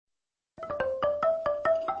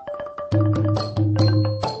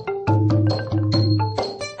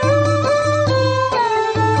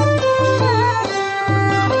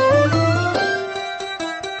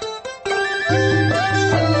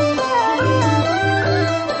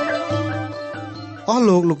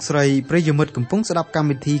លោកលោកស្រីប្រិយមិត្តកំពុងស្ដាប់កម្ម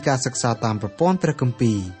វិធីការសិក្សាតាមប្រព័ន្ធព្រះគម្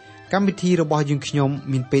ពីរកម្មវិធីរបស់យើងខ្ញុំ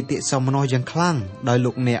មានបេតិសំណោះយ៉ាងខ្លាំងដោយ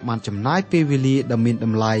លោកអ្នកបានចំណាយពេលវេលាដ៏មានត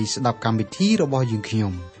ម្លៃស្ដាប់កម្មវិធីរបស់យើងខ្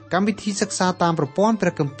ញុំកម្មវិធីសិក្សាតាមប្រព័ន្ធព្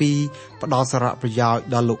រះគម្ពីរផ្ដល់សារៈប្រយោជន៍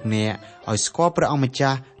ដល់លោកអ្នកឲ្យស្គាល់ព្រះអង្គម្ចា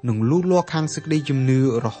ស់និងលូតលាស់ខាងសេចក្តីជំនឿ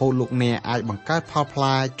រហូតលោកអ្នកអាចបង្កើតផលផ្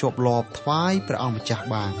លែជាប់លាប់ថ្វាយព្រះអង្គម្ចាស់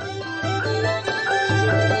បាន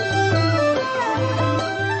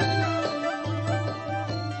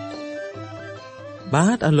បា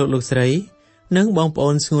ទអរលោកស្រីនិងបងប្អូ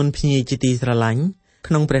នស្ងួនភ្ញីជាទីស្រឡាញ់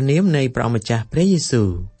ក្នុងព្រះនាមនៃព្រះម្ចាស់ព្រះយេស៊ូវ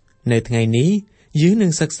នៅថ្ងៃនេះយើងនឹ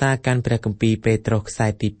ងសិក្សាកាន់ព្រះគម្ពីរពេត្រុសខ្សែ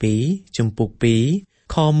ទី2ជំពូក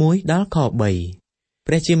2ខ1ដល់ខ3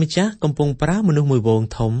ព្រះជាម្ចាស់កំពុងប្រើមនុស្សមួយវង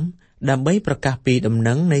ធំដើម្បីប្រកាសពីដំ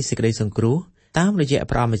ណឹងនៃសេចក្តីសង្គ្រោះតាមរយៈ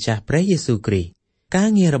ព្រះម្ចាស់ព្រះយេស៊ូវគ្រីស្ទការ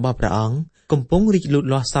ងាររបស់ព្រះអង្គកំពុងរីកលូត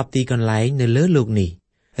លាស់សពទីកន្លែងនៅលើលោកនេះ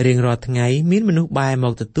រៀងរាល់ថ្ងៃមានមនុស្សបែរម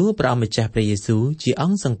កទទួលព្រះម្ចាស់ព្រះយេស៊ូវជាអ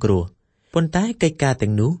ង្គសង្គ្រោះប៉ុន្តែកិច្ចការទាំ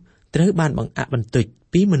ងនោះត្រូវបានបង្អាក់បន្តិច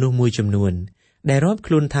ពីមនុស្សមួយចំនួនដែលរាប់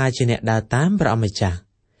ខ្លួនថាជាអ្នកដើរតាមព្រះម្ចាស់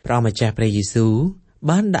ព្រះយេស៊ូវ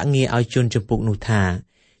បានដាក់ងារឲ្យជនចំពុកនោះថា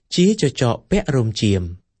ជាចចកពាក់រោមជាម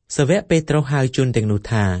សាវកពេត្រុសហៅជនទាំងនោះ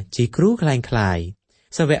ថាជាគ្រូក្លែងក្លាយ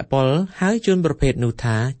សាវកប៉ុលហៅជនប្រភេទនោះ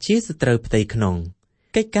ថាជាសត្រូវផ្ទៃក្នុង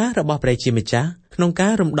កិច្ចការរបស់ព្រះជាម្ចាស់ក្នុងកា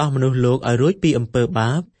ររំដោះមនុស្សលោកឲ្យរួចពីអំពើ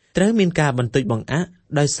បាបត្រូវមានការបន្តិចបង្អាក់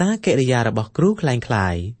ដោយសារកិរិយារបស់គ្រូក្លែងក្លា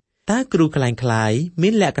យតើគ្រូក្លែងក្លាយមា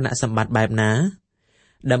នលក្ខណៈសម្បត្តិបែបណា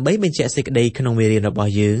ដើម្បីបញ្ជាក់សេចក្តីក្នុងមេរៀនរប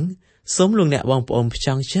ស់យើងសូមលោកអ្នកបងប្អូនផ្ច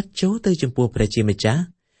ង់ចិត្តចូលទៅចំពោះព្រះជាម្ចាស់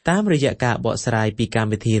តាមរយៈការបកស្រាយពីកម្ម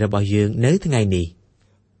វិធីរបស់យើងនៅថ្ងៃនេះ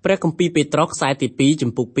ព្រះគម្ពីរពេត្រុសខ្សែទី2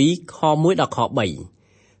ជំពូក2ខ1ដល់ខ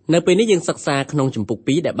3នៅពេលនេះយើងសិក្សាក្នុងជំពូក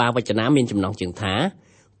2ដែលបានវចនាមានចំណងជើងថា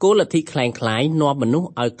គោលលទ្ធិក្លែងក្លាយនាំមនុស្ស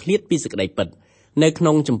ឲ្យឃ្លាតពីសេចក្តីពិតនៅក្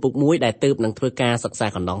នុងជំពូក1ដែលទើបនឹងធ្វើការសិក្សា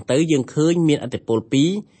កន្លងទៅយើងឃើញមានឥទ្ធិពល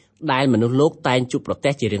2ដែលមនុស្សលោកតែងជួបប្រ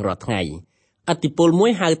ទះជារៀងរាល់ថ្ងៃឥទ្ធិពលមួ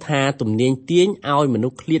យហៅថាទំនាញទាញឲ្យមនុ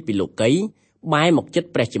ស្សឃ្លាតពីលោកីបែរមកជិត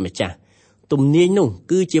ព្រះជាម្ចាស់ទំនាញនោះ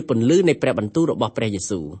គឺជាពន្លឺនៃព្រះបន្ទូលរបស់ព្រះយេ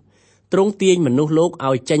ស៊ូវទ្រង់ទាញមនុស្សលោក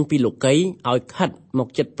ឲ្យចេញពីលោកីឲ្យខិតមក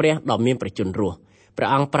ជិតព្រះដ៏មានប្រជញ្ញរស់ព្រះ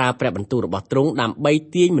អង្គប្រើព្រះបន្ទូលរបស់ទ្រង់ដើម្បី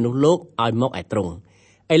ទាញមនុស្សលោកឲ្យមកឯទ្រង់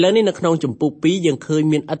ឥឡូវនេះនៅក្នុងជំពូក2យើងឃើញ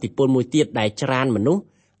មានឥទ្ធិពលមួយទៀតដែលច្រានមនុស្ស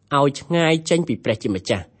ឲ្យឆ្ងាយចេញពីព្រះជាម្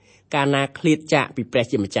ចាស់កាលណាឃ្លាតចាកពីព្រះ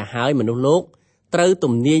ជាម្ចាស់ហើយមនុស្សលោកត្រូវ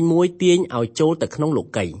ទំនាញមួយទាញឲ្យចូលទៅក្នុងលោ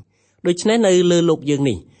កីដូច្នេះនៅលើលោកយើង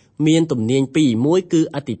នេះមានទំនាញពីរមួយគឺ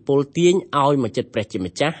ឥទ្ធិពលទាញឲ្យមកជិតព្រះជា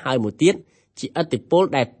ម្ចាស់ហើយមួយទៀតជាឥទ្ធិពល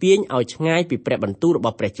ដែលទាញឲ្យឆ្ងាយពីព្រះបន្ទូលរប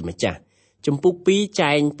ស់ព្រះជាម្ចាស់ជំពូក2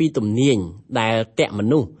ចែងពីទំនាញដែលតាក់ម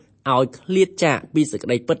នុស្សឲ្យឃ្លាតចាកពីសេចក្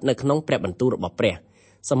តីពិតនៅក្នុងព្រះបន្ទូលរបស់ព្រះ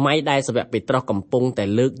សម័យដែលសាវកពេត្រុសកំពុងតែ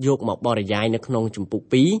លើកយកមកបរិយាយនៅក្នុងជំពូក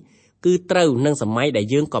2គឺត្រូវនឹងសម័យដែល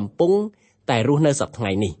យើងកំពុងតែរស់នៅសប្តាហ៍ថ្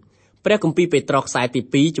ងៃនេះព្រះគម្ពីរពេត្រុសខ្សែទី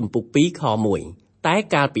2ជំពូក2ខ1តែ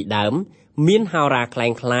កាលពីដើមមានហោរាក្លែ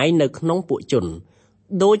ងក្លាយនៅក្នុងពួកជន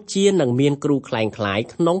ដូចជានឹងមានគ្រូក្លែងក្លាយ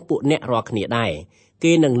ក្នុងពួកអ្នករាល់គ្នាដែរ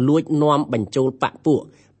គេនឹងលួចនាំបញ្ចូលបកពួក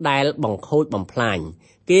ដែលបង្ខូចបំផ្លាញ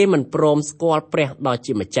គេមិនព្រមស្គាល់ព្រះដ៏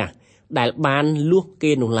ជាម្ចាស់ដែលបានលួស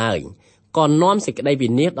គេនោះឡើយក៏នាំសេចក្តីវិ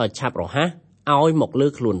នាសដ៏ឆាប់រហ័សឲ្យមកលើ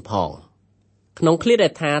ខ្លួនផងក្នុងឃ្លាដែ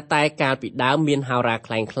លថាតែកាលពីដើមមានហោរា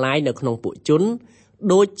ក្លែងក្លាយនៅក្នុងពួកជន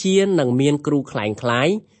ដូចជានឹងមានគ្រូក្លែងក្លាយ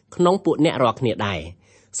ក្នុងពួកអ្នករាល់គ្នាដែរ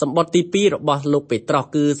សម្បត្តិទី2របស់លោកពេត្រុស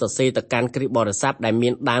គឺសរសេរទៅកាន់គ្រិស្តបរិស័ទដែលមា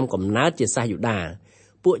នដើមកំណើតជាសាសយូដា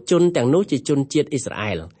ពួកជនទាំងនោះជាជនជាតិអ៊ីស្រា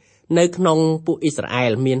អែលនៅក្នុងពួកអ៊ីស្រាអែ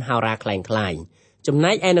លមានហោរាក្លែងក្លាយចំ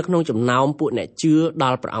ណែកឯនៅក្នុងចំណោមពួកអ្នកជឿដ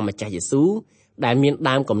ល់ព្រះអង្គម្ចាស់យេស៊ូវដែលមាន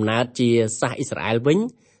ដើមកំណើតជាសាសអ៊ីស្រាអែលវិញ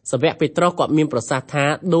សាវកពេត្រុសគាត់មានប្រសាសន៍ថា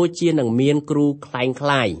ដូចជានឹងមានគ្រូក្លែងក្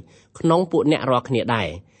លាយក្នុងពួកអ្នករាល់គ្នាដែរ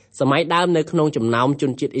សម័យដើមនៅក្នុងចំណោមជ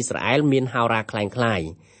នជាតិអ៊ីស្រាអែលមានហោរាក្លែងក្លាយ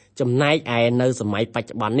ចំណែកឯនៅសម័យបច្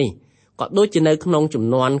ចុប្បន្ននេះក៏ដូចជានៅក្នុងចំ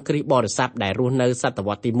នួនគ្រិស្តបរិស័ទដែលរស់នៅសតវ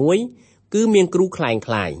ត្សទី1គឺមានគ្រូក្លែង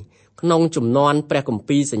ក្លាយក្នុងចំនួនព្រះគម្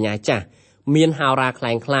ពីរសញ្ញាចាស់មានហោរាក្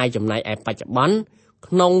លែងក្លាយចំណែកឯបច្ចុប្បន្ន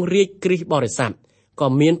ក្នុងរាជគ្រិស្តបរិស័ទក៏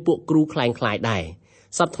មានពួកគ្រូក្លែងក្លាយដែរ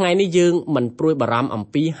សប្តាហ៍ថ្ងៃនេះយើងមិនព្រួយបារម្ភអំ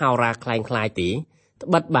ពីហោរាក្លែងក្លាយទេត្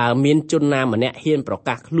បិតបើមានជនណាម្នាក់ហ៊ានប្រ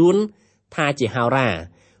កាសខ្លួនថាជាហោរា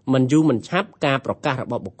មិនយូរមិនឆាប់ការប្រកាសរ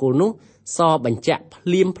បស់បុគ្គលនោះសបញ្ជាក់ភ្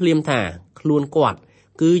លាមថាខ្លួនគាត់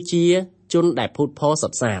គឺជាជនដែលភូតភរសុ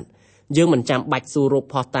ទ្ធសាធយើងមិនចាំបាច់សួររក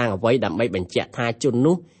ភស្តុតាងអ្វីដើម្បីបញ្ជាក់ថាជន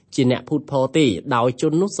នោះជាអ្នកភូតភរទេដោយជ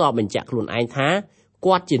ននោះសបញ្ជាក់ខ្លួនឯងថា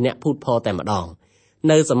គាត់ជាអ្នកភូតភរតែម្ដង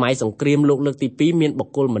នៅសម័យសង្គ្រាមលោកលើកទី2មានបុ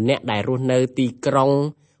គ្គលម្នាក់ដែលរស់នៅទីក្រុង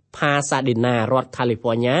ផាសាឌីណារដ្ឋកាលីហ្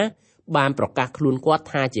វ័រញ៉ាបានប្រកាសខ្លួនគាត់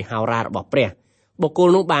ថាជាហោរារបស់ព្រះ បុគ្គល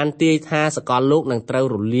នោះបានទាយថាសកលលោកនឹងត្រូវ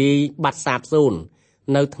រលាយបាត់សាបសូន្យ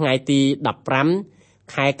នៅថ្ងៃទី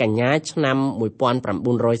15ខែកញ្ញាឆ្នាំ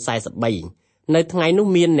1943នៅថ្ងៃនោះ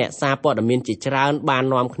មានអ្នកសារព័ត៌មានជាច្រើនបាន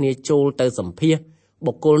នាំគ្នាចូលទៅសម្ភាសន៍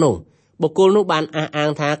បុគ្គលនោះបានអះអាង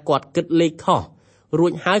ថាគាត់គិតលេខខុសរួ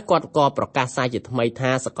ចហើយគាត់ក៏ប្រកាសសារជាថ្មី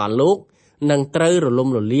ថាសកលលោកនឹងត្រូវរលំ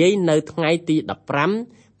រលាយនៅថ្ងៃទី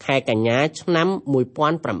15ខែកញ្ញាឆ្នាំ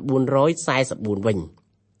1944វិញ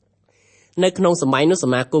នៅក្នុងសម័យនោះស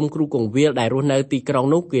មាគមគ្រូកងវិលដែលរស់នៅទីក្រុង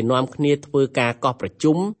នោះគេនាំគ្នាធ្វើការកោះប្រ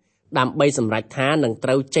ជុំដើម្បីសម្រេចថានឹងត្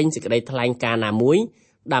រូវចេញសេចក្តីថ្លែងការណ៍ណាមួយ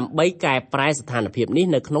ដើម្បីកែប្រែស្ថានភាពនេះ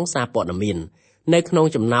នៅក្នុងសារព័ត៌មាននៅក្នុង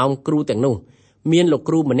ចំណោមគ្រូទាំងនោះមានលោក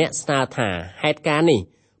គ្រូម្នាក់ស្នើថាហេតុការណ៍នេះ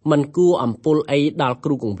មិនគួរអំពុលអីដល់គ្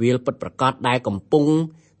រូកងវិលពិតប្រាកដដែលកំពុង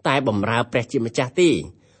តែបម្រើព្រះជាម្ចាស់ទេ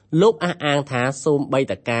លោកអះអាងថាសូម្បី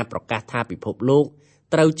តែការប្រកាសថាពិភពលោក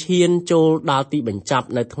ត្រូវឈានចូលដល់ទីបញ្ចប់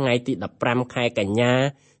នៅថ្ងៃទី15ខែកញ្ញា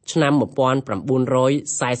ឆ្នាំ1944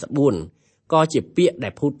ក៏ជាពាក្យដែ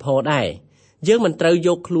លភូតភរដែរយើងមិនត្រូវយ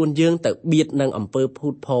កខ្លួនយើងទៅបៀតនឹងអំពើភូ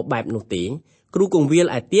តភរបែបនោះទេគ្រូកងវិល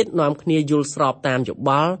ឯទៀតនាំគ្នាយល់ស្របតាមយោប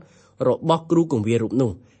ល់របស់គ្រូកងវិលរូប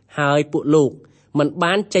នោះហើយពួកលោកមិន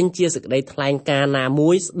បានចេញជាសេចក្តីថ្លែងការណ៍ណាមួ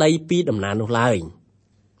យស្ដីពីដំណើរនោះឡើយ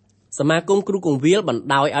សមាគមគ្រូកងវិលបណ្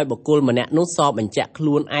ដោយឲ្យបុគ្គលម្នាក់នោះសរបញ្ជាក់ខ្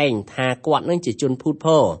លួនឯងថាគាត់នឹងជាជនភូតភ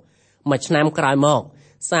រមួយឆ្នាំក្រោយមក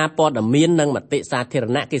សារព័ត៌មាននិងមតិសាធារ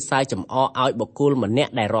ណៈគេសើចចំអកឲ្យបុគ្គលម្នា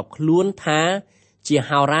ក់ដែលរាប់ខ្លួនថាជា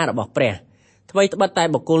ហោរារបស់ព្រះថ្មីត្បិតតែ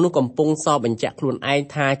បុគ្គលនោះកំពុងសរបញ្ជាក់ខ្លួនឯង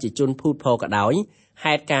ថាជាជនភូតភរក៏ដោយ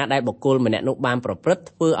ហេតុការណ៍ដែលបុគ្គលម្នាក់នោះបានប្រព្រឹត្ត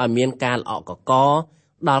ធ្វើឲ្យមានការល្អក់កក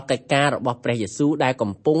ដល់កិច្ចការរបស់ព្រះយេស៊ូវដែល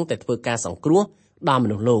កំពុងតែធ្វើការសង្គ្រោះដល់ម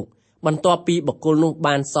នុស្សលោកបន្ទាប់ពីបុគ្គលនោះ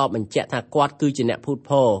បានសរបញ្ជាក់ថាគាត់គឺជាអ្នកភូត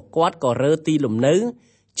ភរគាត់ក៏រើទីលំនៅ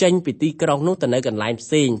ចេញពីទីក្រុងនោះទៅនៅកន្លែងផ្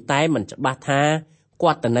សេងតែមិនច្បាស់ថា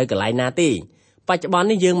គាត់ទៅនៅកន្លែងណាទេបច្ចុប្បន្ន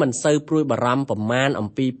នេះយើងមិនសូវព្រួយបារម្ភប្រមាណអំ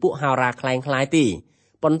ពីពួកហោរាខ្លែងខ្លាយទេ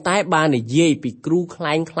ប៉ុន្តែបើនិយាយពីគ្រូខ្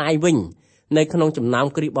លែងខ្លាយវិញនៅក្នុងចំណោម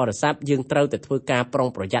គ្រិស្តបរិស័ទយើងត្រូវតែធ្វើការប្រុង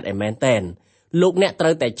ប្រយ័ត្នឲ្យមែនទែនលោកអ្នកត្រូ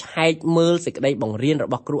វតែឆែកមើលសេចក្តីបង្រៀនរ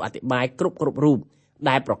បស់គ្រូអធិប្បាយគ្រប់រូប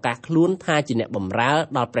ដែលប្រកាសខ្លួនថាជាអ្នកបម្រើ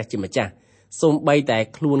ដល់ព្រះជាម្ចាស់សូម្បីតែ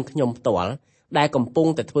ខ្លួនខ្ញុំផ្ទាល់ដែលកំពុង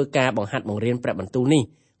តែធ្វើការបង្ហាត់បង្រៀនព្រះបន្ទូលនេះ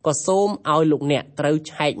ក៏សូមឲ្យលោកអ្នកត្រូវ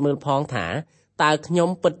ឆែកមើលផងថាតើខ្ញុំ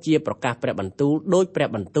ពិតជាប្រកាសព្រះបន្ទូលដោយព្រះ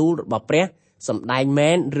បន្ទូលរបស់ព្រះសម្ដែង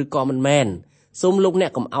មែនឬក៏មិនមែនសូមលោកអ្ន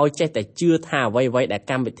កកុំឲ្យចេះតែជឿថាអ្វីៗដែល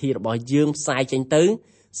កម្មវិធីរបស់យើងផ្សាយចេញទៅ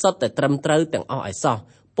សុទ្ធតែត្រឹមត្រូវទាំងអស់ឲ្យសោះ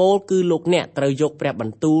ពោលគឺលោកអ្នកត្រូវយកព្រះប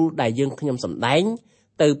ន្ទូលដែលយើងខ្ញុំសម្ដែង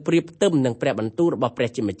ទៅប្រៀបផ្ទឹមនឹងព្រះបន្ទូលរបស់ព្រះ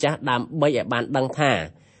ជាម្ចាស់ដើម្បីឲ្យបានដឹងថា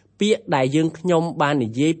ពាក្យដែលយើងខ្ញុំបាននិ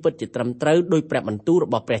យាយពិតជាត្រឹមត្រូវដោយព្រះបន្ទូលរ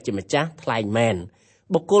បស់ព្រះជាម្ចាស់ថ្លែងមែន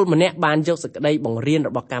បុគ្គលម្នាក់បានយកសេចក្តីបង្រៀនរ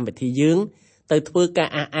បស់កម្មវិធីយើងទៅធ្វើការ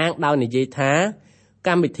អះអាងដោយនិយាយថាក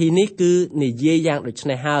ម្មវិធីនេះគឺនិយាយយ៉ាងដូច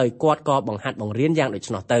នេះហើយគាត់ក៏បង្ហាត់បង្រៀនយ៉ាងដូច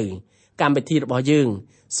នោះទៅកម្មវិធីរបស់យើង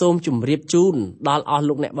សូមជម្រាបជូនដល់អស់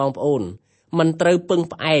លោកអ្នកបងប្អូនមិនត្រូវពឹង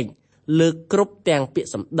ផ្អែកលើគ្រប់ទាំងពាក្យ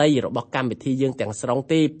សម្ដីរបស់កម្មវិធីយើងទាំងស្រុង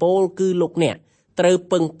ទេពោលគឺលោកអ្នកត្រូវ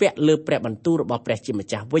ពឹងពាក់លើព្រះបន្ទូលរបស់ព្រះជាម្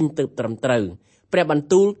ចាស់វិញទើបត្រឹមត្រូវព្រះបន្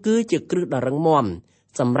ទូលគឺជាគ្រឹះដ៏រឹងមាំ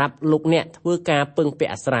សម្រាប់លោកអ្នកធ្វើការពឹងពា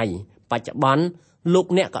ក់អាស្រ័យបច្ចុប្បន្នលោក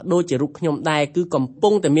អ្នកក៏ដូចជារូបខ្ញុំដែរគឺកំពុ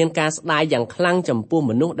ងតែមានការស្ដាយយ៉ាងខ្លាំងចំពោះ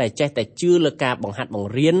មនុស្សដែលចេះតែជឿលើការបង្ហាត់ប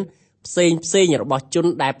ង្រៀនផ្សេងរបស់ជន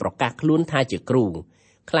ដែលប្រកាសខ្លួនថាជាគ្រូ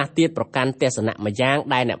ខ្លះទៀតប្រកាន់ទស្សនៈមួយយ៉ាង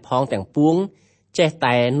ដែលអ្នកផងទាំងពួងចេះ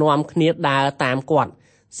តែនាំគ្នាដើរតាមគាត់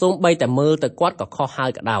សូម្បីតែមើលទៅគាត់ក៏ខុសហើយ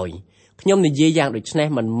ក៏ដោយខ្ញុំនិយាយយ៉ាងដូចនេះ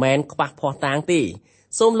មិនមែនខ្វះភ័ស្តុតាងទេ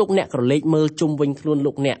សូមលោកអ្នកក្រឡេកមើលជុំវិញខ្លួន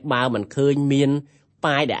លោកអ្នកបើមិនឃើញមាន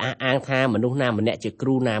ប៉ាយដែលអះអាងថាមនុស្សណាម្នាក់ជាគ្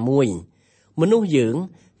រូណាមួយមនុស្សយើង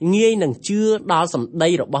ងាយនឹងជឿដល់សម្ដី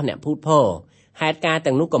របស់អ្នកភូតភរហេតុការណ៍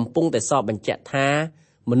ទាំងនោះកំពុងតែសរបញ្ជាក់ថា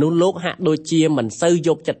មនុស្សលោកហាក់ដូចជាមិនសូវយ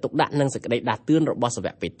កចិត្តទុកដាក់នឹងសេចក្តីដាស់តឿនរបស់សាវ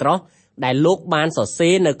កពេត្រុសដែលលោកបានសរសេ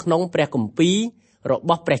រនៅក្នុងព្រះគម្ពីររប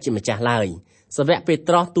ស់ព្រះជាម្ចាស់ឡើយសាវកពេ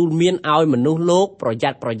ត្រុសទូលមានឲ្យមនុស្សលោកប្រយ័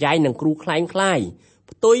ត្នប្រយែងនឹងគ្រូខ្លែងខ្លាយ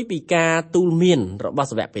ផ្ទុយពីការទូលមានរបស់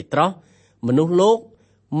សាវកពេត្រុសមនុស្សលោក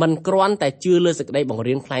មិនគ្រាន់តែជឿលើសេចក្តីបង្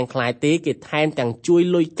រៀនខ្លែងខ្លាយទេគេថែមទាំងជួយ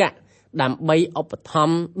លុយកាក់ដើម្បីឧបត្ថ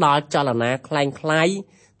ម្ភដល់ចលនាខ្លែងខ្លាយ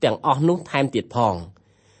ទាំងអស់នោះថែមទៀតផង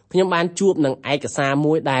ខ្ញុំបានជួបនឹងឯកសារ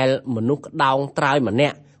មួយដែលមនុស្សក្តោងត្រើយម្នា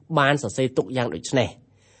ក់បានសរសេរទុកយ៉ាងដូចនេះ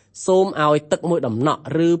សូមឲ្យទឹកមួយដំណក់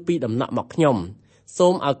ឬពីរដំណក់មកខ្ញុំសូ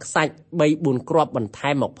មឲ្យខ្សាច់ 3-4 គ្រាប់បន្ថែ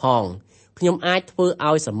មមកផងខ្ញុំអាចធ្វើ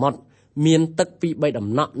ឲ្យសមុទ្រមានទឹក 2-3 ដំ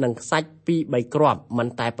ណក់និងខ្សាច់ 2-3 គ្រាប់មិន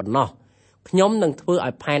តែប៉ុណ្ណោះខ្ញុំនឹងធ្វើ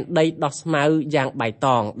ឲ្យផែនដីដោះស្មៅយ៉ាងបៃត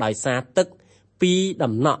ងដោយសារទឹក 2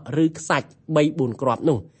 ដំណក់ឬខ្សាច់ 3-4 គ្រាប់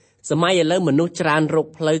នោះសម័យឥឡូវមនុស្សច្រើនរក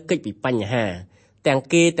ផ្លូវគេចពីបញ្ហា ទាំង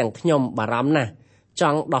គេទាំងខ្ញុំបារម្ភណាស់ច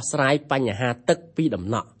ង់ដោះស្រាយបញ្ហាទឹកពីដំ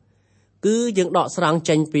ណក់គឺយើងដកស្រង់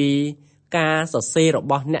ចេញពីការសរសេររ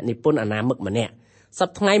បស់អ្នកនិពន្ធអនាមិកម្នាក់ស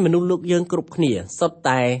ប្តាហ៍ថ្ងៃមនុស្សលោកយើងគ្រប់គ្នាសុទ្ធ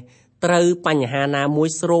តែត្រូវបញ្ហាណាមួយ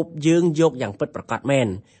ស្រូបយើងយកយ៉ាងពិតប្រាកដមែន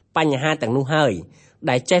បញ្ហាទាំងនោះហើយ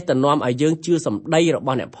ដែលចេះតែនាំឲ្យយើងជឿសម្ដីរប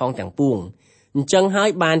ស់អ្នកផងទាំងពួងអញ្ចឹងហើយ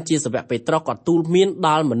បានជាសាវកពេត្រុសក៏ទូលមានដ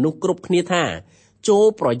ល់មនុស្សគ្រប់គ្នាថាចូល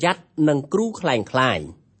ប្រយ័ត្ននឹងគ្រូក្លែងក្លាយ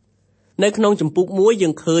នៅក្នុងជំពូក1យើ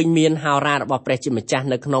ងឃើញមានហោរារបស់ព្រះជាម្ចាស់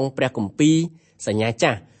នៅក្នុងព្រះគម្ពីរសញ្ញា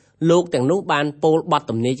ចាស់លោកទាំងនោះបានពោលបទ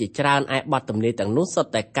ទំនាយជាច្រើនឯបទទំនាយទាំងនោះសុទ្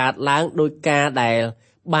ធតែកើតឡើងដោយការដែល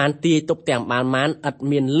បានទាយទុកទាំងបានឥត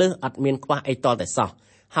មានលើសឥតមានខ្វះអីតតែសោះ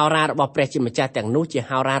ហោរារបស់ព្រះជាម្ចាស់ទាំងនោះជា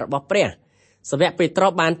ហោរារបស់ព្រះសាវកពេត្រុ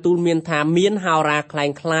សបានទូលមានថាមានហោរាក្លែង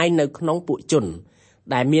ក្លាយនៅក្នុងពួកជន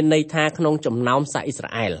ដែលមានន័យថាក្នុងចំណោមសាសអ៊ីស្រា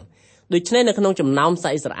អែលដូច្នេះនៅក្នុងចំណោមសា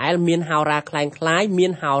សអ៊ីស្រាអែលមានហោរាក្លែងក្លាយមា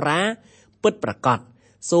នហោរាពិតប្រាកដ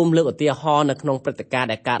សូមលើកឧទាហរណ៍នៅក្នុងព្រឹត្តិការណ៍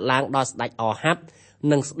ដែលកើតឡើងដល់ស្ដេចអហាប់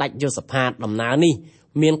និងស្ដេចយូសាផាតដំណើរនេះ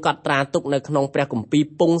មានកត់ត្រាទុកនៅក្នុងព្រះគម្ពីរ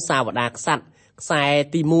ពងសាវតារក្សត្រខ្សែ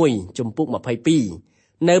ទី1ជំពូក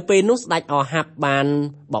22នៅពេលនោះស្ដេចអហាប់បាន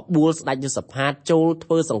បបួលស្ដេចយូសាផាតចូលធ្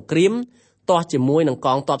វើសង្គ្រាមទាស់ជាមួយនឹងក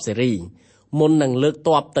ងទ័ពសេរីមុននឹងលើក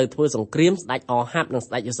ទ័ពទៅធ្វើសង្គ្រាមស្ដេចអហាប់និង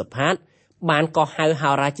ស្ដេចយូសាផាតបានកោះហៅ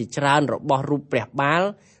ហោរាជាច្រើនរបស់រូបព្រះបាល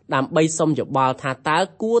ដើម្បីសុំយោបល់ថាតើ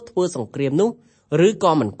គួរធ្វើសង្គ្រាមនោះឬ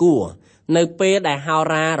ក៏មិនគួរនៅពេលដែលហោ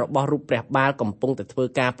រារបស់រូបព្រះបាលកំពុងតែធ្វើ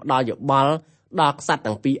ការផ្ដល់យោបល់ដល់ក្សត្រ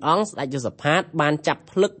ទាំងពីរអង្គស្ដេចយូសាផាតបានចាប់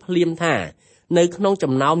ភ្លឹកភ្លាមថានៅក្នុង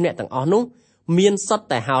ចំណោមអ្នកទាំងអស់នោះមានសុទ្ធ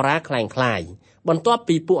តែហោរាក្លែងក្លាយបន្ទាប់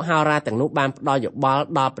ពីពួកហោរាទាំងនោះបានផ្ដល់យោបល់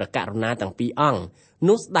ដល់ព្រះករុណាទាំងពីរអង្គ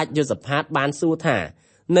នោះស្ដេចយូសាផាតបានសួរថា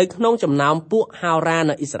នៅក្នុងចំណោមពួកហោរា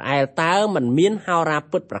នៅអ៊ីស្រាអែលតើមិនមានហោរា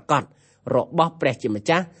ពិតប្រាកដរបស់ព្រះជាម្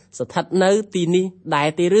ចាស់ស្ថិតនៅទីនេះដែរ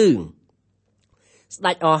ទេឬស្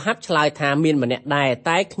ដេចអហាប់ឆ្លើយថាមានម្នាក់ដែរ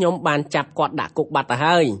តែខ្ញុំបានចាប់គាត់ដាក់គុកបាត់ទៅ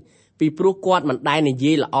ហើយពីព្រោះគាត់មិនដែលនិ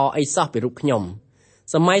យាយល្អអីសោះពីរូបខ្ញុំ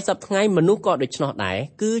សម័យសប្តាហ៍ថ្ងៃមនុស្សក៏ដូច្នោះដែរ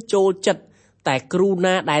គឺចូលចិត្តតែគ្រូ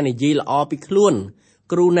ណាដែលនិយាយល្អពីខ្លួន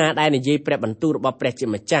គ្រូណាដែលនិយាយព្រះបន្ទូលរបស់ព្រះជា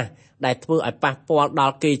ម្ចាស់ដែលធ្វើឲ្យប៉ះពាល់ដ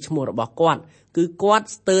ល់កេរ្តិ៍ឈ្មោះរបស់គាត់គឺគាត់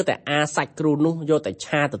ស្ទើរតែអាសាច់គ្រូនោះយកតែ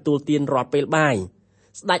ឆាទទួលទានរាល់ពេលបាយ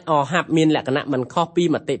ស្ដេចអហាប់មានលក្ខណៈមិនខុសពី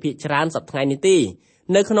មតិភាគច្រើនសប្តាហ៍ថ្ងៃនេះទេ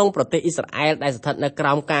នៅក្នុងប្រទេសអ៊ីស្រាអែលដែលស្ថិតនៅក្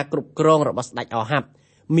រោមការគ្រប់គ្រងរបស់ស្ដេចអហាប់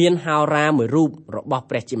មានហោរាមួយរូបរបស់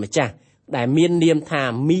ព្រះជាម្ចាស់ដែលមាននាមថា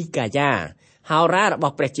មីកាយ៉ាហោរារប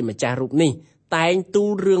ស់ព្រះជាម្ចាស់រូបនេះតែងទូ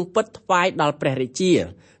លរឿងពិតថ្វាយដល់ព្រះរាជា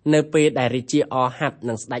នៅពេលដែលរាជាអហាប់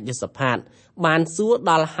និងស្ដេចយូសាផាតបានសួរ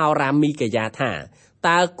ដល់ហោរាមីកាយ៉ាថា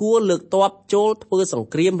តើគួរលើកទ័ពចូលធ្វើសង្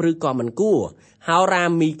គ្រាមឬក៏មិនគួរហោរា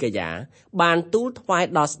មីកាយ៉ាបានទូលថ្វាយ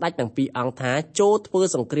ដល់ស្ដេចទាំងពីរអង្គថាចូលធ្វើ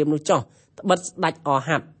សង្គ្រាមនោះចុះត្បិតស្ដេចអ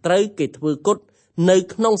ហាប់ត្រូវគេធ្វើគុតនៅ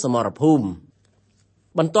ក្នុងសមរភូមិ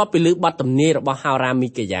បន្ទាប់ពីលើបទទំនាយរបស់ហោរាមី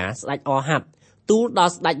កាយ៉ាស្ដេចអហាប់ទូលដ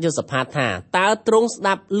ល់ស្ដេចយូសាផាតថាតើទ្រង់ស្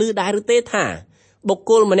ដាប់ឮដែរឬទេថាបុគ្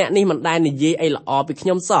គលម្នាក់នេះមិនដែលនិយាយអីល្អពីខ្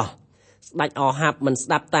ញុំសោះស្ដេចអហាប់មិនស្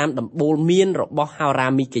ដាប់តាមដំបូលមានរបស់ហោរា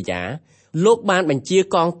មីកាយ៉ាលោកបានបញ្ជា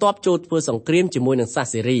កងទ័ពចូលធ្វើសង្គ្រាមជាមួយនឹងសាស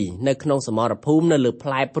សេរីនៅក្នុងសមរភូមិនៅលើផ្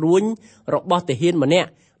លែព្រួញរបស់ទាហានម្នាក់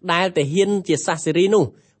ដែលទាហានជាសាសសេរីនោះ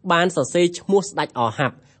បានសរសេរឈ្មោះស្ដេចអហា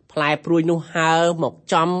ប់ផ្លែព្រួយនោះហើរមក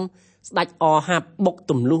ចំស្ដេចអហាប់បុក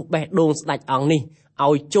ទម្លុះបេះដូងស្ដេចអង្គនេះ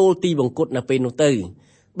ឲ្យចូលទីបង្គត់នៅពេលនោះទៅ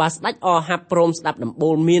បើស្ដេចអហាប់ព្រមស្ដាប់ដំបូ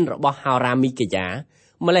លមានរបស់ហោរាមីកាយ៉ា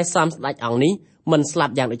ម្លេះសំស្ដេចអង្គនេះមិនស្លា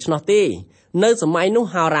ប់យ៉ាងដូច្នោះទេនៅសម័យនោះ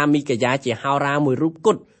ហោរាមីកាយ៉ាជាហោរាមួយរូបគ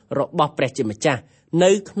ត់របស់ព្រះជាម្ចាស់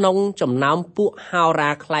នៅក្នុងចំណោមពួកហោ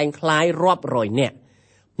រាក្លែងក្លាយរាប់រយនាក់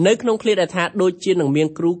នៅក្នុងឃ្លាដែលថាដូចជានឹងមាន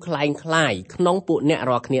គ្រូក្លែងក្លាយក្នុងពួកអ្នក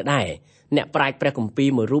រាល់គ្នាដែរអ្នកប្រាជ្ញព្រះគម្ពីរ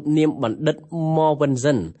មួយរូបនាមបណ្ឌិត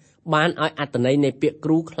Morvenson បានឲ្យអត្ថន័យនៃពាក្យគ្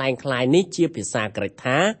រូក្លែងក្លាយនេះជាភាសាក្រិក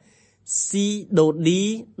ថា Sidodi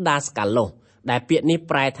Daskalos ដែលពាក្យនេះ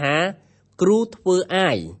ប្រែថាគ្រូធ្វើអា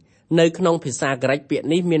យនៅក្នុងភាសាក្រិកពាក្យ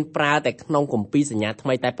នេះមានប្រើតែក្នុងគម្ពីរសញ្ញាថ្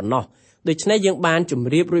មីតែប៉ុណ្ណោះដូច្នេះយើងបានជ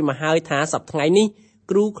ម្រាបរួចមកហើយថាសប្តាហ៍ថ្ងៃនេះ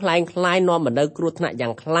គ្រូក្លែងក្លាយនាំមកនៅគ្រោះថ្នាក់យ៉ា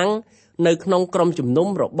ងខ្លាំងនៅក្នុងក្រុមជំនុំ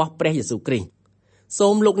របស់ព្រះយេស៊ូវគ្រីស្ទសូ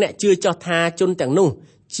មលោកអ្នកជឿចោះថាជនទាំងនោះ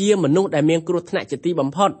ជាមនុស្សដែលមានគ្រោះថ្នាក់ជាទីបំ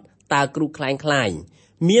ផុតតើគ្រូក្លែងក្លាយ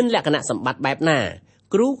មានលក្ខណៈសម្បត្តិបែបណា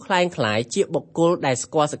គ្រូក្លែងក្លាយជាបុគ្គលដែល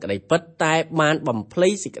ស្គាល់សេចក្តីពិតតែបានបំភ្លៃ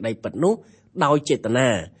សេចក្តីពិតនោះដោយចេតនា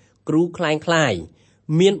គ្រូក្លែងក្លាយ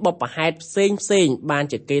មានបុព្វហេតុផ្សេងបាន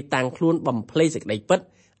ជាគេតាំងខ្លួនបំភ្លៃសេចក្តីពិត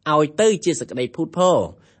ឲ្យទៅជាសេចក្តីភូតភរ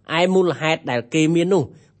ឯមូលហេតុដែលគេមាននោះ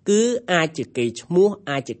គឺអាចជាគេឈ្មោះ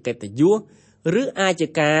អាចជាកិត្តិយសឬអាចជា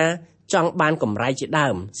ការចង់បានកម្រៃជាដើ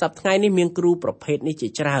មសប្តាហ៍ថ្ងៃនេះមានគ្រូប្រភេទនេះជា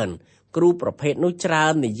ច្រើនគ្រូប្រភេទនោះច្រើ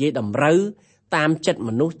ននិយាយតម្រូវ តាមចិត្តម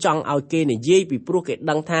នុស្សចង់ឲ្យគេនិយាយពីព្រោះគេ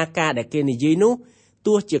ដឹងថាការដែលគេនិយាយនោះ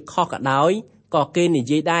ទោះជាខុសក៏ដោយក៏គេនិ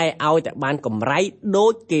យាយដែរឲ្យតែបានកម្រៃដូ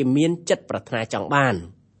ចគេមានចិត្តប្រាថ្នាចង់បាន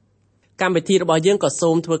កម្មវិធីរបស់យើងក៏សូ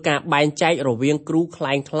មធ្វើការបែងចែករវាងគ្រូខ្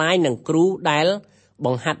លែងខ្លាយនិងគ្រូដែលប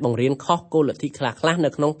ង្ហាត់បង្រៀនខុសគោលលទ្ធិខ្លះៗនៅ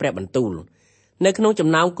ក្នុងព្រះបន្ទូលនៅក្នុងចំ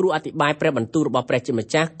ណោមគ្រូអធិប្បាយព្រះបន្ទូលរបស់ព្រះជាម្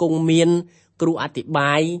ចាស់គង់មានគ្រូអធិប្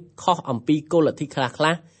បាយខុសអំពីគោលលទ្ធិខ្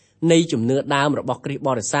លះៗនៃជំនឿដើមរបស់គ្រិស្តប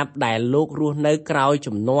រិស័ទដែលលោករស់នៅក្រោយ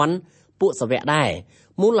ជំនាន់ពួកសាវកដែរ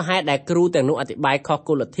មូលហេតុដែលគ្រូទាំងនោះអធិប្បាយខុស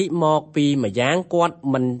គោលលទ្ធិមកពីម្យ៉ាងគាត់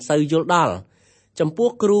មិនសូវយល់ដល់ចំពោះ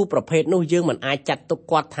គ្រូប្រភេទនោះយើងមិនអាចចាត់ទុក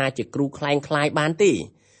គាត់ថាជាគ្រូខ្លែងខ្លាយបានទេ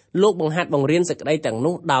លោកបង្ហាត់បង្រៀនសេចក្តីទាំង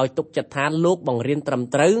នោះដោយទុកចិត្តថាលោកបង្រៀនត្រឹម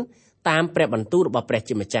ត្រូវតាមព្រះបន្ទូលរបស់ព្រះ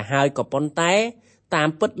ជាម្ចាស់ហើយក៏ប៉ុន្តែតាម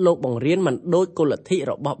ពិតលោកបង្រៀនមិនដូចគោលលទ្ធិ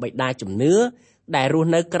របស់បិតាជំនឿដែលរស់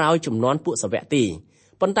នៅក្រោយជំនាន់ពួកសាវកទេ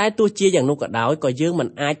ប៉ុន្តែទោះជាយ៉ាងនោះក៏ដោយក៏យើងមិន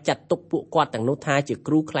អាចចាត់ទុកពួកគាត់ទាំងនោះថាជា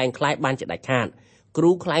គ្រូខ្លែងខ្លាយបានជាដាច់ខាតគ្រូ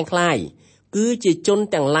ខ្លែងខ្លាយគឺជាជន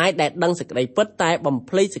ទាំងឡាយដែលដឹងសេចក្តីពិតតែបំ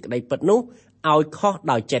ភ្លេចសេចក្តីពិតនោះឲ្យខុស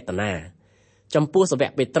ដោយចេតនាចំពោះសាវ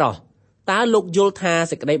កពេត្រុសតើលោកយល់ថា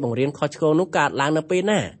សេចក្តីបង្រៀនខុសឆ្គងនោះកើតឡើងនៅពេល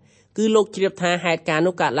ណាគឺលោកជ្រាបថាហេតុការណ៍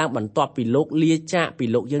នោះកើតឡើងបន្ទាប់ពីលោកលាចាកពី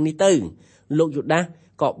លោកយើងនេះទៅលោកយូដាស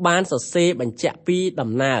ក៏បានសរសេរបញ្ជាក់ពី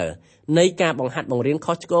ដំណើរនៃការបង្ហាត់បង្រៀន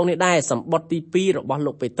ខុសឆ្គងនេះដែរសម្បត្តិទី2របស់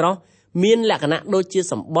លោកពេត្រុសមានលក្ខណៈដូចជា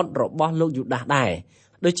សម្បត្តិរបស់លោកយូដាសដែរ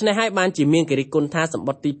ដូច្នេះហើយបានជាមានគេរិះគន់ថាសម្ប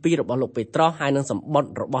ត្តិទី2របស់លោកពេត្រុសហើយនិងសម្បត្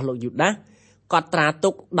តិរបស់លោកយូដាសកត់ត្រាទុ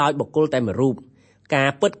កដោយបុគ្គលតែមួយរូបការ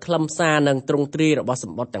ពិតខ្លឹមសារនិងទ្រង់ទ្រាយរបស់ស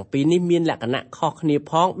ម្បត្តិទាំងពីរនេះមានលក្ខណៈខុសគ្នា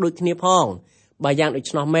ផងដូចគ្នាផងបើយ៉ាងដូ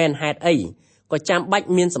ច្នោះមែនហេតុអីក៏ចាំបាច់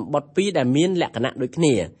មានសម្បត្តិពីរដែលមានលក្ខណៈដូចគ្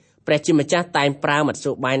នាព្រះជាម្ចាស់តែងប្រើមធ្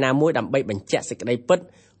យោបាយណាមួយដើម្បីបញ្ជាក់សេចក្តីពិត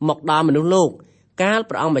មកដល់មនុស្សលោកកាល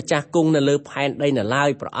ព្រះអង្គម្ចាស់គង់នៅលើផែនដីនៅឡើយ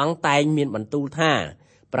ព្រះអង្គតែងមានបន្ទូលថា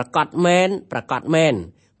ប្រកាសមែន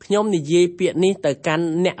ខ្ញុំនិយាយពាក្យនេះទៅកាន់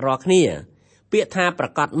អ្នករាល់គ្នាពាក្យថាប្រ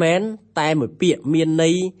កាសមែនតែមួយពាក្យមានន័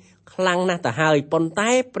យខ្លាំងណាស់ទៅហើយប៉ុន្តែ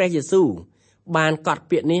ព្រះយេស៊ូវបានកត់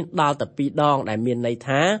ពាក្យនេះដល់ទៅ2ដងដែលមានន័យ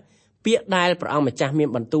ថាពាក្យដែលព្រះអង្គម្ចាស់មាន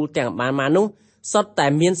បន្ទូលទាំងបានមកនោះសុទ្ធតែ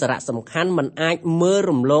មានសារៈសំខាន់មិនអាចមើល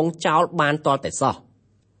រំលងចោលបានទាល់តែសោះ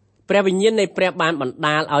ព្រះវិញ្ញាណនៃព្រះបានបណ្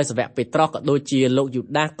ដាលឲ្យសាវកពេត្រុសក៏ដូចជាលោកយូ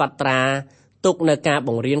ដាសកត់ត្រាទុកនៅការប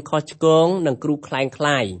ង្រៀនខុសឆ្គងនិងគ្រូខ្លែងខ្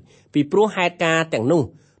លាយពីព្រោះហេតុការណ៍ទាំងនោះ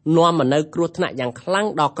នាំមកនៅគ្រោះថ្នាក់យ៉ាងខ្លាំង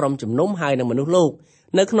ដល់ក្រុមជំនុំហើយនិងមនុស្សលោក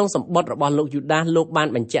នៅក្នុងសម្បត្តិរបស់លោកយូដាសលោកបាន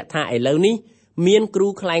បញ្ជាក់ថាឥឡូវនេះមានគ្រូ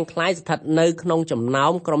ខ្លែងខ្លាយស្ថិតនៅក្នុងចំណោ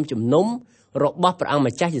មក្រុមជំនុំរបស់ព្រះអង្គ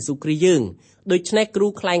ម្ចាស់យេស៊ូវគ្រីស្ទយើងដូច្នេះគ្រូ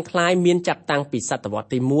ខ្លែងខ្លាយមានចាប់តាំងពីសតវត្ស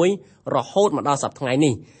ទី1រហូតមកដល់សប្តាហ៍ថ្ងៃ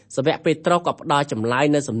នេះសាវកពេត្រុសក៏ផ្ដល់ចម្លើយ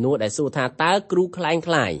នៅសំណួរដែលសួរថាតើគ្រូខ្លែង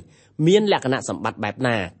ខ្លាយមានលក្ខណៈសម្បត្តិបែប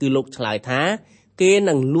ណាគឺលោកឆ្លើយថាគេ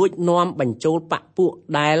នឹងលួចនាំបញ្ចូលបកពួក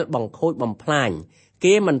ដែលបង្ខូចបំផ្លាញ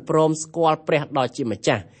គេមិនព្រមស្គាល់ព្រះដ៏ជាម្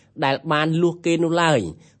ចាស់ដែលបានលួសគេនោះឡើយ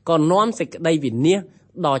ក៏នាំសេចក្តីវិនាស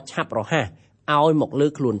ដ៏ឆាប់រហ័សឲ្យមកលើ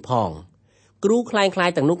ខ្លួនផងគ្រូខ្លែងខ្លាយ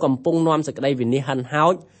ទាំងនោះកំពុងនាំសេចក្តីវិនាសហិនហោ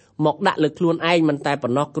ចមកដាក់លើខ្លួនឯងមិនតែប៉ុ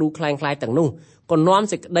ណ្ណោះគ្រូខ្លែងខ្លាយទាំងនោះក៏នាំ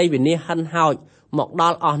សេចក្តីវិនាសហិនហោចមកដ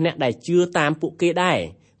ល់អស់អ្នកដែលជឿតាមពួកគេដែរ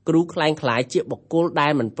គ្រូខ្លែងខ្លាយជាបុគ្គលដែ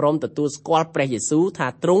លមិនព្រមទទួលស្គាល់ព្រះយេស៊ូវថា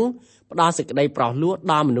ទ្រង់ផ្ដល់សេចក្តីប្រោសលួស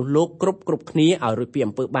ដល់មនុស្សលោកគ្រប់គ្នាឲ្យរួចពី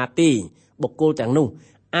អំពើបាបទេបុគ្គលទាំងនោះ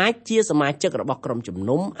អាចជាសមាជិករបស់ក្រុមជំ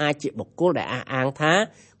នុំអាចជាបុគ្គលដែលអះអាងថា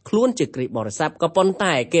ខ្លួនជាគ្រីស្ទបរិស័ទក៏ប៉ុន្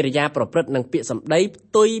តែកិរិយាប្រព្រឹត្តនិងពាក្យសម្ដីផ្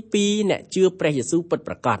ទុយពីអ្នកជឿព្រះយេស៊ូវពិត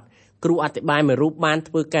ប្រាកដគ្រូអធិប្បាយមួយរូបបាន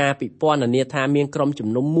ធ្វើការពិពណ៌នាថាមានក្រុមជំ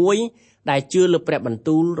នុំមួយដែលជឿលើព្រះបន្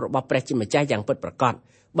ទូលរបស់ព្រះជាម្ចាស់យ៉ាងពិតប្រាកដ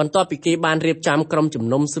បន្ទាប់ពីគេបានរៀបចំក្រុមជំ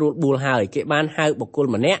នុំស្រួលបួលហើយគេបានហៅបុគ្គល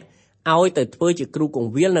ម្នាក់ឲ្យទៅធ្វើជាគ្រូគ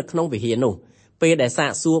ង្វាលនៅក្នុងវិហារនោះពេលដែលសា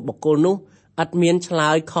កសួរបុគ្គលនោះឥតមានឆ្លើ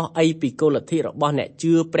យខុសអីពីគោលលទ្ធិរបស់អ្នក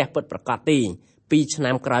ជឿព្រះពិតប្រាកដទេ2ឆ្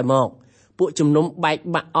នាំក្រោយមកពួកជំនុំបែក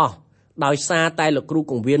បាក់អស់ដោយសារតែលោកគ្រូ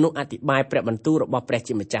គង្វាលនោះអធិប្បាយព្រះបន្ទូលរបស់ព្រះ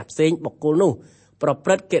ជាម្ចាស់ផ្សេងបុគ្គលនោះប្រព្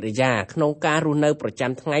រឹត្តកិរិយាក្នុងការរស់នៅប្រ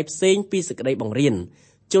ចាំថ្ងៃផ្សេងពីសេចក្តីបង្រៀន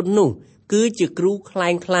ជននោះគឺជាគ្រូខ្លែ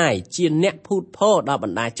ងខ្លាយជាអ្នកភូតភរដល់ប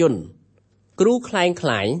ណ្ដាជនគ្រូខ្លែងខ្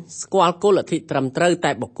លាយស្គាល់គោលលទ្ធិត្រឹមត្រូវ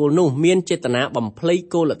តែបុគ្គលនោះមានចេតនាបំភ្លៃ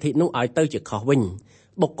គោលលទ្ធិនោះឲ្យទៅជាខុសវិញ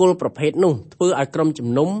បុគ្គលប្រភេទនោះធ្វើឲ្យក្រុមជំ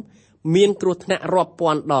នុំមានគ្រោះថ្នាក់រាប់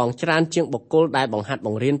ពាន់ដងច្រើនជាងបុគ្គលដែលបង្ហាត់ប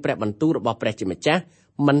ង្រៀនព្រះបន្ទូលរបស់ព្រះជាម្ចាស់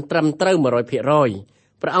មិនត្រឹមត្រូវ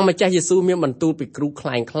 100% ព្រះអង្គម្ចាស់យេស៊ូវមានបន្ទូលពីគ្រូខ្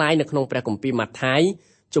លែងខ្លាយនៅក្នុងព្រះគម្ពីរម៉ាថាយ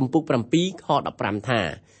ជំពូក7ខ15ថា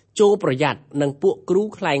ចូលប្រយ័ត្ននឹងពួកគ្រូ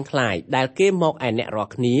ខ្លែងខ្លាយដែលគេមកឯអ្នករា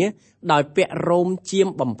ល់គ្នាដោយពាក់រោមជាម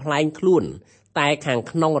បំផ្លែងខ្លួនតែខាង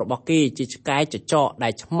ក្នុងរបស់គេជាឆ្កែចចកដែ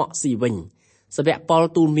លឆ្មក់ស៊ីវិញសាវកប៉ុល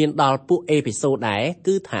ទូលមានដល់ពួកអេភេសូដែរ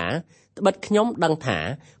គឺថា ត្បិតខ្ញុំដឹងថា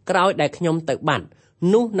ក្រោយដែលខ្ញុំទៅបាត់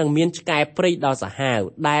នោះនឹងមានឆ្កែព្រៃដ៏សាហាវ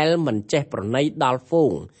ដែលមិនចេះប្រណីដល់ហ្វូ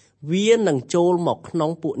ងវានឹងចូលមកក្នុង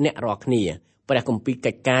ពួកអ្នករាល់គ្នាព្រះគម្ពីរ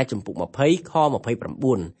កិច្ចការជំពូក20ខ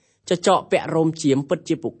29ចចកពាក់រោមជៀមពិត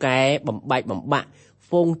ជាពូកែបំបែកបំបាក់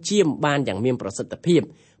ហ្វូងជៀមបានយ៉ាងមានប្រសិទ្ធភាព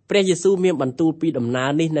ព្រះយេស៊ូវមានបន្ទូលពីដំណើរ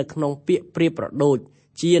នេះនៅក្នុងពាក្យប្រៀបប្រដូច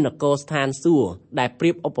ជានគរស្ថានសួគ៌ដែលប្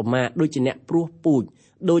រៀបឧបមាដូចជាអ្នកព្រោះពូជ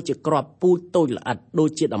ដូចជាគ្រាប់ពូជតូចល្អិតដូច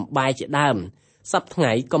ជាដំបែជាដើមសប្តាហ៍ថ្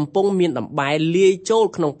ងៃកំពុងមានដំបែលាយចូល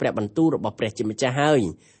ក្នុងព្រះបន្ទូលរបស់ព្រះជាម្ចាស់ហើយ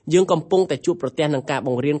យើងកំពុងតែជួបប្រទះនឹងការប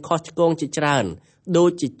ង្រៀនខុសឆ្គងជាច្រើនដូច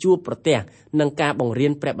ជាជួបប្រទះនឹងការបង្រៀ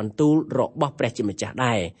នព្រះបន្ទូលរបស់ព្រះជាម្ចាស់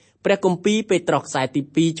ដែរព្រះគម្ពីរពេត្រុសខ្សែទី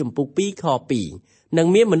2ចំពុក2ខ2នឹង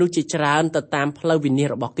មានមនុស្សជាច្រើនទៅតាមផ្លូវវិនាស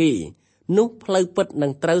របស់គេនោះផ្លូវពិតនឹ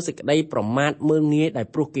ងត្រូវសេចក្តីប្រមាថមើលងាយដោយ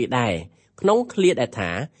ព្រោះគេដែរក្នុងឃ្លាដែល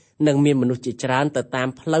ថានឹងមានមនុស្សជាច្រើនទៅតាម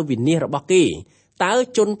ផ្លូវវិនាសរបស់គេតើ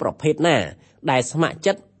ជនប្រភេទណាដែលស្ម័គ្រ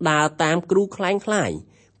ចិត្តដើរតាមគ្រូក្លែងក្លាយ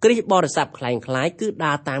គ្រីស្ទបរិស័ទក្លែងក្លាយគឺ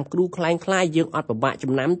ដើរតាមគ្រូក្លែងក្លាយយើងអត់ពិបាក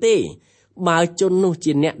ចំណាំទេបើជននោះ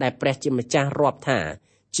ជាអ្នកដែលព្រះជាម្ចាស់រាប់ថា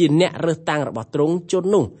ជាអ្នករើសតាំងរបស់ទ្រង់ជន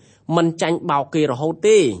នោះមិនចាញ់បោកគេរហូត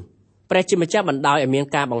ទេព្រះជាម្ចាស់បណ្ដោយឲ្យមាន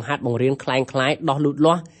ការបង្ហាត់បង្រៀនក្លែងក្លាយដោះលូត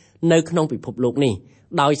លាស់នៅក្នុងពិភពលោកនេះ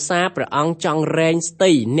ដោយសារព្រះអង្គចង់រែងស្ទៃ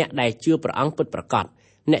អ្នកដែលជឿព្រះអង្គពិតប្រាកដ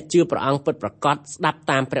អ្នកជឿព្រះអង្គពិតប្រាកដស្ដាប់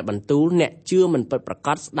តាមព្រះបន្ទូលអ្នកជឿមិនពិតប្រាក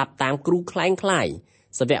ដស្ដាប់តាមគ្រូក្លែងក្លាយ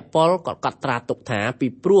សាវកប៉ុលក៏កត់ត្រាទុកថាពី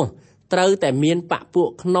ព្រោះត្រូវតែមានបកពួក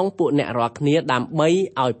ក្នុងពួកអ្នករាល់គ្នាដើម្បី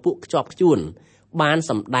ឲ្យពួកខ្ជាប់ខ្ជួនបាន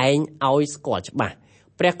សម្ដែងឲ្យស្គាល់ច្បាស់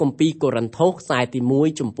ព្រះគម្ពីរកូរិនថូសខ្សែទី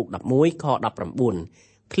1ចំពុក11ខ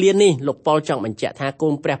19ឃ្លានេះលោកប៉ុលចង់បញ្ជាក់ថាកូ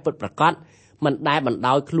នព្រះពិតប្រាកដមិនដែលបណ្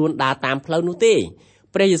ដោយខ្លួនដើរតាមផ្លូវនោះទេ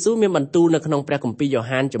ព្រះយេស៊ូវមានបន្ទូលនៅក្នុងព្រះគម្ពីរយ៉ូ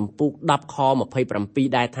ហានចំពុក10ខ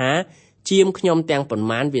27ដែរថាជាមខ្ញុំទាំងប៉ុន្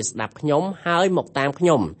មានវាស្ដាប់ខ្ញុំហើយមកតាមខ្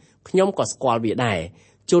ញុំក៏ស្គាល់វាដែរ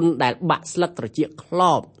ជនដែលបាក់ស្លឹកត្រចៀកខ្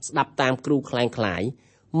លោបស្ដាប់តាមគ្រូក្លែងក្លាយ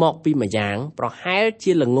មកពីម្យ៉ាងប្រហែល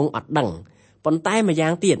ជាល្ងងអត់ដឹងប៉ុន្តែម្យ៉ា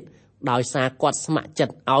ងទៀតដោយសារគាត់ស្ម័គ្រចិ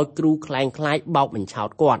ត្តឲ្យគ្រូក្លែងក្លាយបោកបញ្ឆោត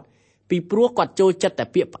គាត់ពីព្រោះគាត់ចូលចិត្តតែ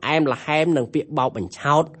ពាក្យផ្អែមល្ហែមនិងពាក្យបោកបញ្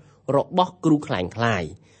ឆោតរបស់គ្រូក្លែងក្លាយ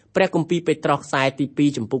ព្រះគម្ពីរពេត្រុសខ្សែទី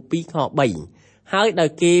2ចំពុក2ខ3ហើយដោយ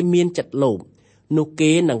គេមានចិត្តលោភនោះ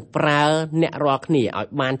គេនឹងប្រើអ្នករាល់គ្នាឲ្យ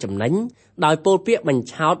បានចំណេញដោយពោលពាក្យបញ្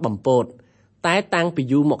ឆោតបំពោតតែតាំងពី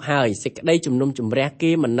យូរមកហើយសេចក្តីជំនុំជម្រះ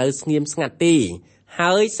គេមិននៅស្ងៀមស្ងាត់ទេ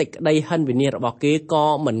ហើយសេចក្តីហិនវិនាសរបស់គេក៏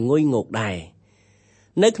មិនងុយងោកដែរ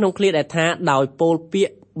នៅក្នុងឃ្លាដែលថាដោយពោលពា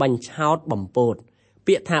ក្យបញ្ឆោតបំពោត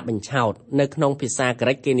ពាក្យថាបញ្ឆោតនៅក្នុងភាសាក្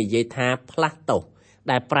រិកគេនិយាយថាផ្លាស់តោស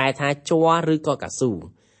ដែលប្រែថាជ័រឬក៏កៅស៊ូ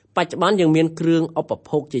បច្ចុប្បន្នយើងមានគ្រឿងឧប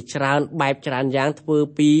ភោគជាច្រើនបែបច្រើនយ៉ាងធ្វើ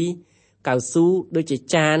ពីកៅស៊ូដូចជា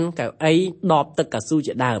ចានកៅអីដបទឹកកៅស៊ូ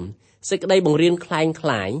ជាដើមសេចក្តីបង្រៀនក្លែងក្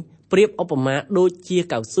លាយប្រៀបឧបមាដូចជា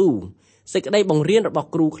កៅស៊ូសេចក្តីបង្រៀនរបស់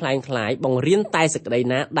គ្រូក្លែងក្លាយបង្រៀនតែសេចក្តី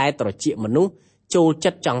ណាដែលត្រចៀកមនុស្សចូលចិ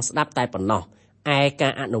ត្តចង់ស្ដាប់តែប៉ុណ្ណោះឯកា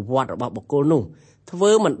រអនុវត្តរបស់បុគ្គលនោះធ្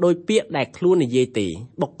វើមិនដូចពាក្យដែលខ្លួននិយាយទេ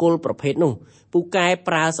បុគ្គលប្រភេទនោះពូកែ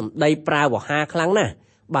ប្រើសម្ដីប្រើវោហារខ្លាំងណាស់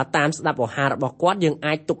បើតាមស្ដាប់វោហាររបស់គាត់យើង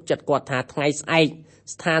អាចទុកចិត្តគាត់ថាថ្ងៃស្អែក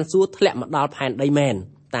ស្ថានសួគ៌ធ្លាក់មកដល់ផែនដីមែន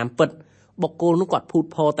តាមពិតបុគ្គលនោះគាត់ភូត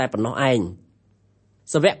ភរតែប៉ុណ្ណោះឯង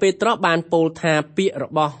សាវកពេត្រុសបានពោលថាពាក្យរ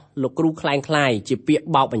បស់លោកគ្រូក្លែងក្លាយជាពាក្យ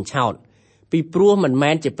បោកបញ្ឆោតពីព្រោះមិន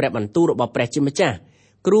មែនជាព្រះបន្ទូលរបស់ព្រះជាម្ចាស់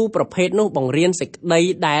គ្រូប្រភេទនោះបង្រៀនសេចក្តី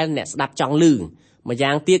ដែលអ្នកស្ដាប់ចង់ឮម្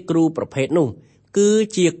យ៉ាងទៀតគ្រូប្រភេទនោះគឺ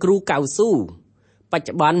ជាគ្រូកៅស៊ូបច្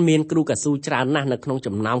ចុប្បន្នមានគ្រូកៅស៊ូច្រើនណាស់នៅក្នុង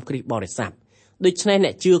ចំណោមគ្រីស្ទបរិស័ទដូច្នេះអ្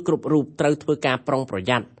នកជឿគ្រប់រូបត្រូវធ្វើការប្រុងប្រ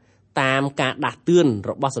យ័ត្នតាមការដាស់តឿន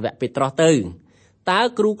របស់សាវកពេត្រុសទៅតើ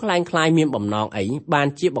គ្រូក្លែងក្លាយមានបំណងអីបាន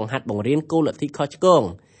ជាបង្ហាត់បង្រៀនគោលលទ្ធិខុសឆ្គង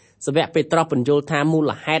សាវកពេត្រុសបញ្យល់ថាមូ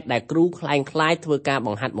លហេតុដែលគ្រូក្លែងក្លាយធ្វើការប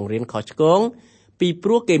ង្ហាត់បង្រៀនខុសឆ្គងពីព្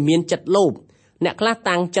រោះគេមានចិត្តលោភអ្នកខ្លះ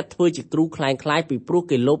តាំងចិត្តធ្វើជាគ្រូក្លែងក្លាយពីព្រោះ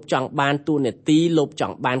គេលោភចង់បានតួនាទីលោភច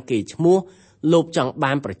ង់បានកេរ្តិ៍ឈ្មោះលោភចង់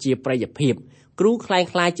បានប្រជាប្រិយភាពគ្រូក្លែង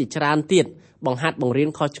ក្លាយជាច្រើនទៀតបង្ហាត់បង្រៀន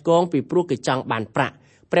ខុសឆ្គងពីព្រោះគេចង់បានប្រាក់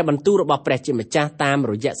ព្រះបន្ទូលរបស់ព្រះជាម្ចាស់តាម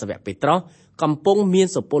រយៈសាវកពេត្រុសកំពុងមាន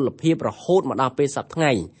សុពលភាពរហូតមកដល់ពេលសប្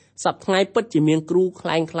តាហ៍ពិតជាមានគ្រូក្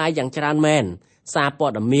លែងក្លាយយ៉ាងច្រើនមែនសារព័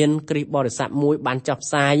ត៌មានគ្រីស្ទបរិស័ទមួយបានចុះផ្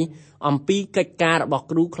សាយអំពីកិច្ចការរបស់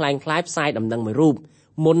គ្រូក្លែងក្លាយផ្សាយដំណឹងមួយរូប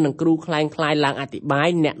មុននឹងគ្រូក្លែងក្លាយឡើងអធិប្បាយ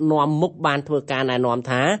អ្នកនាំមុខបានធ្វើការណែនាំ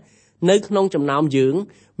ថានៅក្នុងចំណោមយើង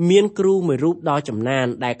មានគ្រូមួយរូបដ៏ចំណាន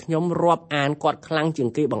ដែលខ្ញុំរាប់អានគាត់ខ្លាំងជាង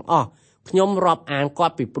គេបង្អស់ខ្ញុំរាប់អានគា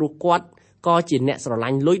ត់ពីព្រោះគាត់ក៏ជាអ្នកស្រឡា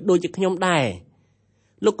ញ់លុយដូចជាខ្ញុំដែរ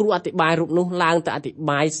លោកគ្រូអធិប្បាយរូបនោះឡើងទៅអធិប្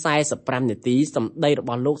បាយ45នាទីសម្ដីរប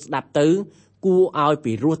ស់លោកស្ដាប់ទៅគួរឲ្យ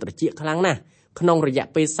ពិរោះត្រចៀកខ្លាំងណាស់ក្នុងរយៈ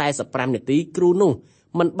ពេល45នាទីគ្រូនោះ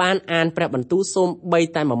មិនបានអានព្រះបន្ទូលសូម្បី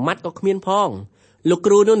តែមួយម៉ាត់ក៏គ្មានផងលោក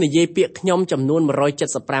គ្រូនោះនិយាយពាក្យខ្ញុំចំនួន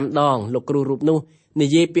175ដងលោកគ្រូរូបនោះនិ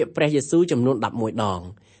យាយពាក្យព្រះយេស៊ូវចំនួន11ដង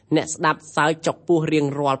អ្នកស្ដាប់សើចចុកពោះរៀង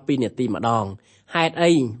រាល់2នាទីម្ដងហេតុ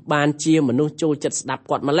អីបានជាមនុស្សចូលចិត្តស្ដាប់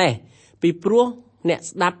គាត់ម្លេះពីព្រោះអ្នក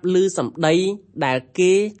ស្ដាប់ឮសម្ដីដែល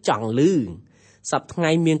គេចង់ឮសប្តាហ៍ថ្ងៃ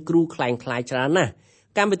មានគ្រូខ្លែងខ្លាយច្រើនណាស់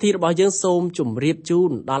កម្មវិធីរបស់យើងសូមជម្រាបជូ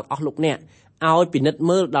នដល់អស់លោកអ្នកឲ្យពិនិត្យ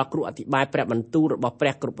មើលដល់គ្រូអធិប្បាយព្រះបន្ទូលរបស់ព្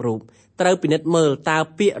រះគ្រប់រូបត្រូវពិនិត្យមើលតើ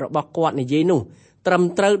ពាក្យរបស់គាត់និយាយនោះត្រឹម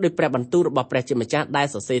ត្រូវដោយព្រះបន្ទូលរបស់ព្រះជាម្ចាស់ដែល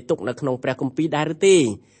សរសេរទុកនៅក្នុងព្រះគម្ពីរដែរឬទេ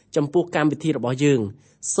ចំពោះកម្មវិធីរបស់យើង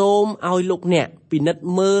សូមឲ្យលោកអ្នកពិនិត្យ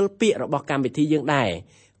មើលពាក្យរបស់កម្មវិធីយើងដែរ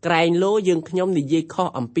ក្រែងលោយើងខ្ញុំនិយាយខុស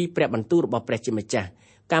អំពីព្រះបន្ទូលរបស់ព្រះជាម្ចាស់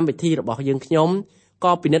កម្មវិធីរបស់យើងខ្ញុំ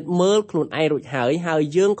ក៏ពិនិត្យមើលខ្លួនឯងរួចហើយ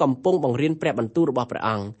យើងកំពុងបង្រៀនព្រះបន្ទូលរបស់ព្រះអ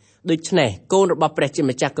ង្គដូច្នេះកូនរបស់ព្រះជា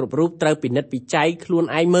ម្ចាស់គ្រប់រូបត្រូវពិនិត្យពិច័យខ្លួន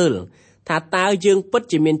ឯងមើលថាតើយើងពិត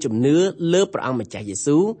ជាមានជំនឿលើព្រះអង្គម្ចាស់យេ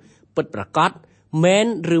ស៊ូវពិតប្រាកដមែន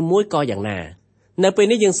ឬមួយក៏យ៉ាងណានៅពេល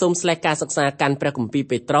នេះយើងសូមស្លេះការសិក្សាកាន់ព្រះគម្ពីរ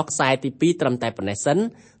ពេត្រុសខ្សែទី2ត្រឹមតែប៉ុណ្ណេះសិន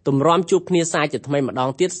ទម្រាំជួបគ្នាសាជាថ្មីម្ដង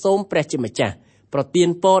ទៀតសូមព្រះជាម្ចាស់ប្រទាន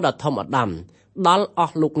ពរដ៏ធំឧត្តមដល់អ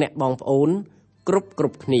ស់លោកអ្នកបងប្អូនគ្រប់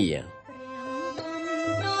គ្នា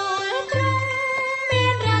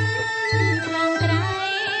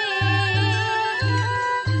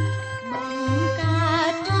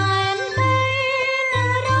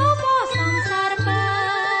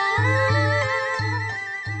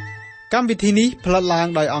កម្មវិធីនេះផ្លាត់ឡើង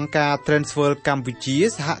ដោយអង្គការ Transworld កម្ពុជា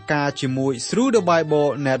សហការជាមួយ Through the Bible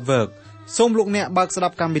Network សូមលោកអ្នកបើកស្ដា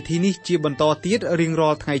ប់កម្មវិធីនេះជាបន្តទៀតរៀងរា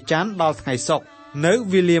ល់ថ្ងៃច័ន្ទដល់ថ្ងៃសុក្រនៅ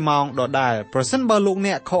វេលាម៉ោងដដែលប្រសិនបើលោក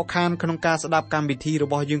អ្នកខកខានក្នុងការស្ដាប់កម្មវិធីរ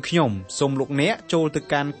បស់យើងខ្ញុំសូមលោកអ្នកចូលទៅ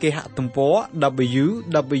កាន់គេហទំព័រ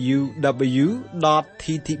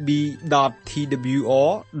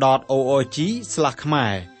www.ttb.twr.org/ ខ្មែ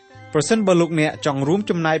រប្រសិនបើលោកអ្នកចង់រួម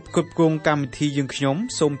ចំណែកផ្គត់ផ្គង់កម្មវិធីយើងខ្ញុំ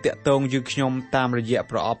សូមតាក់ទងយើងខ្ញុំតាមរយៈ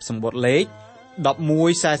ប្រអប់សម្បត្តិលេខ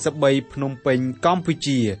1143ភ្នំពេញកម្ពុ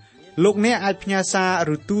ជាលោកអ្នកអាចផ្ញើសា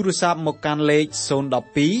រឬទូរស័ព្ទមកកាន់លេខ012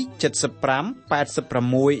 75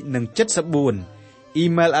 86 និង 74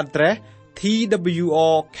 Email address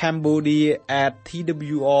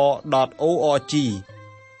twrcambodia@twr.org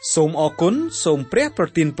សូមអរគុណសូមព្រះប្រ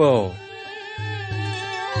ទានពរ